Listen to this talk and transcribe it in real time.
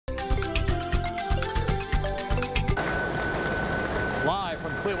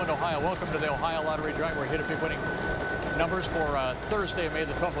Cleveland, Ohio. Welcome to the Ohio Lottery Drawing. We're here to pick winning numbers for Thursday, May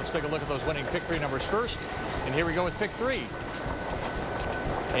the 12th. Let's take a look at those winning pick 3 numbers first. And here we go with pick 3.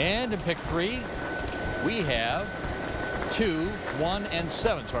 And in pick 3, we have 2, 1, and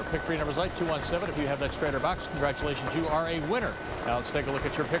 7. So our pick 3 numbers like 2, 1, 7. If you have that straighter box, congratulations, you are a winner. Now let's take a look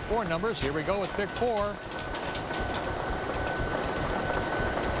at your pick 4 numbers. Here we go with pick 4.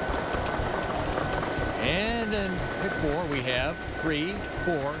 And in pick 4, we have 3,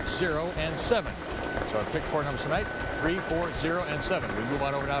 4, 0, and 7. So our pick 4 numbers tonight, 3, 4, 0, and 7. We move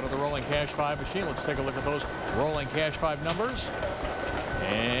on over now to the rolling cash 5 machine. Let's take a look at those rolling cash 5 numbers.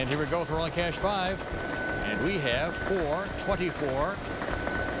 And here we go with rolling cash 5. And we have 4, 24,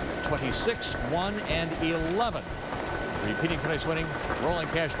 26, 1, and 11. Repeating tonight's winning rolling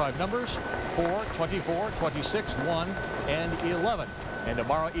cash 5 numbers, 4, 24, 26, 1, and 11. And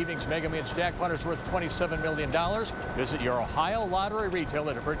tomorrow evening's Mega Millions jackpot is worth $27 million. Visit your Ohio Lottery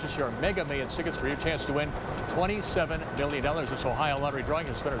retailer to purchase your Mega Millions tickets for your chance to win $27 million. This Ohio Lottery drawing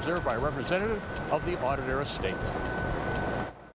has been observed by a representative of the auditor estate.